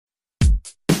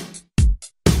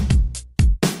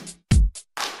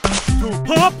To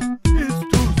pop is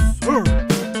to serve.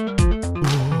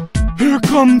 Here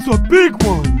comes a big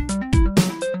one.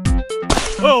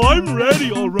 Oh, I'm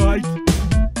ready, all right.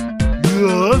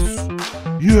 Yes.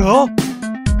 Yeah.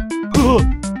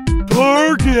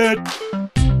 Target.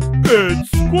 It's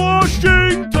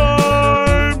squashing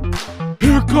time.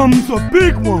 Here comes a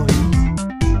big one.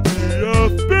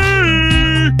 BFB.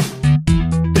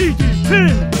 DDT.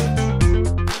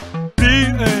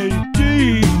 BAD.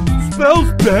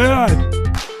 Spells bad.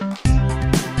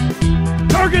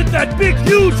 Target that big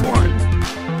huge one.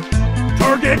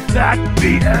 Target that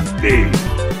BFB.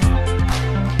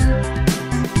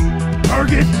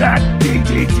 Target that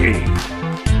DDT.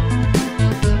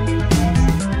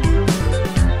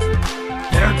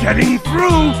 They're getting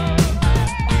through.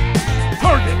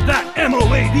 Target that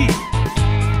MOAD.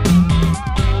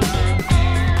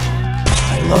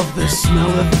 I love the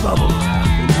smell of bubble wrap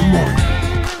in the morning.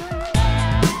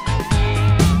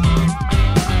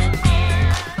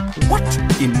 What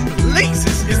in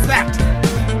blazes is that?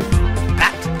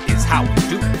 That is how we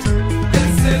do it.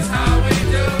 This is how we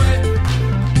do it.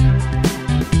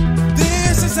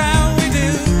 This is how we do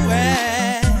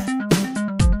it.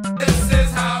 This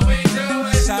is how we do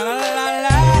it.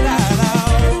 Sha-la-la-la-la-la.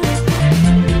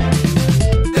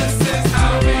 This is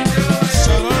how we do it.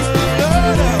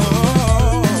 Sha-la-la-la-la.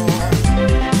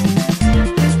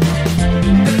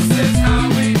 This is how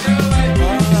we do it.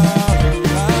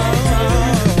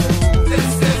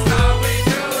 This is how we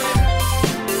do it.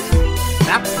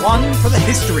 That's one for the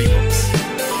history books.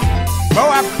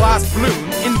 Moab class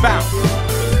balloon inbound.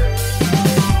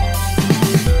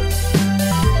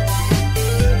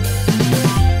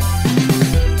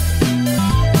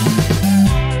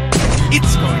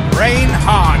 It's going to rain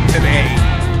hard today.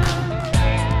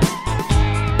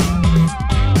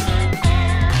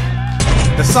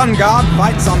 The Sun Guard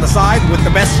fights on the side with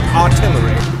the best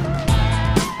artillery.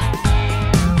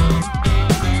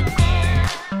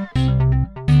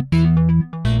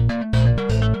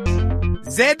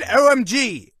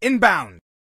 ZOMG inbound.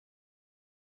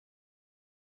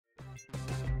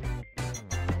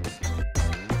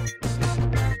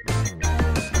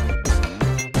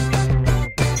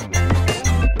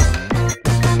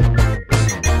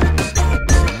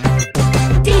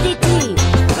 DDT,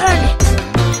 burn it.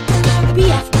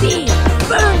 BFB,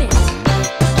 burn it.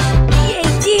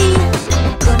 BAD,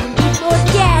 gonna need more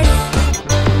gas.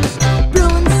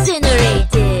 Blue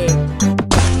incinerated.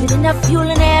 With enough fuel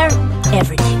and air,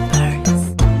 everything burns.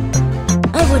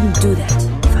 I wouldn't do that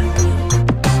if I were you.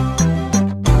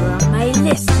 You're on my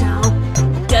list now.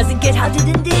 Doesn't get hotter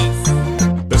than this.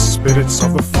 The spirits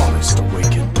of the forest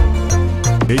awaken.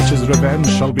 Nature's revenge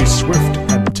shall be swift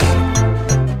and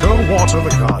terrible. Go water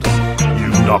the garden, you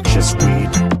noxious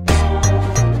weed.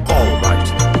 All right,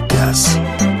 yes,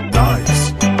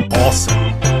 nice,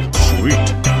 awesome, sweet.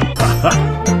 Ha ha,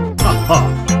 ha ha,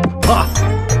 ha.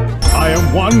 I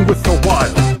am one with the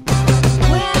wild.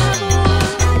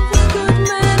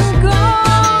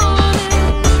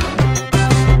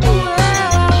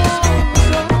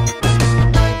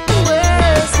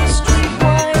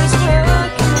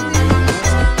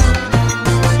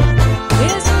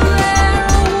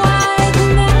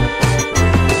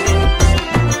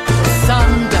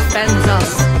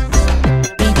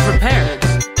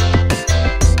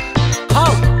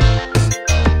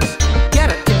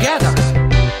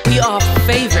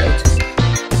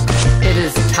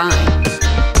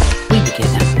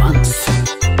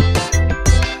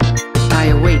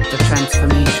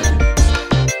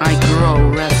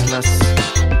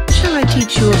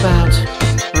 About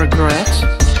regret?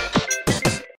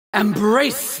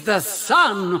 Embrace the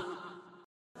sun!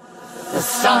 The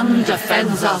sun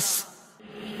defends us.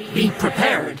 Be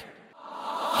prepared.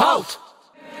 Halt!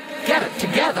 Get it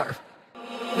together.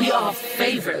 We are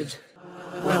favored.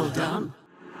 Well done.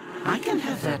 I can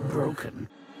have that broken.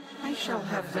 I shall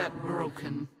have that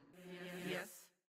broken.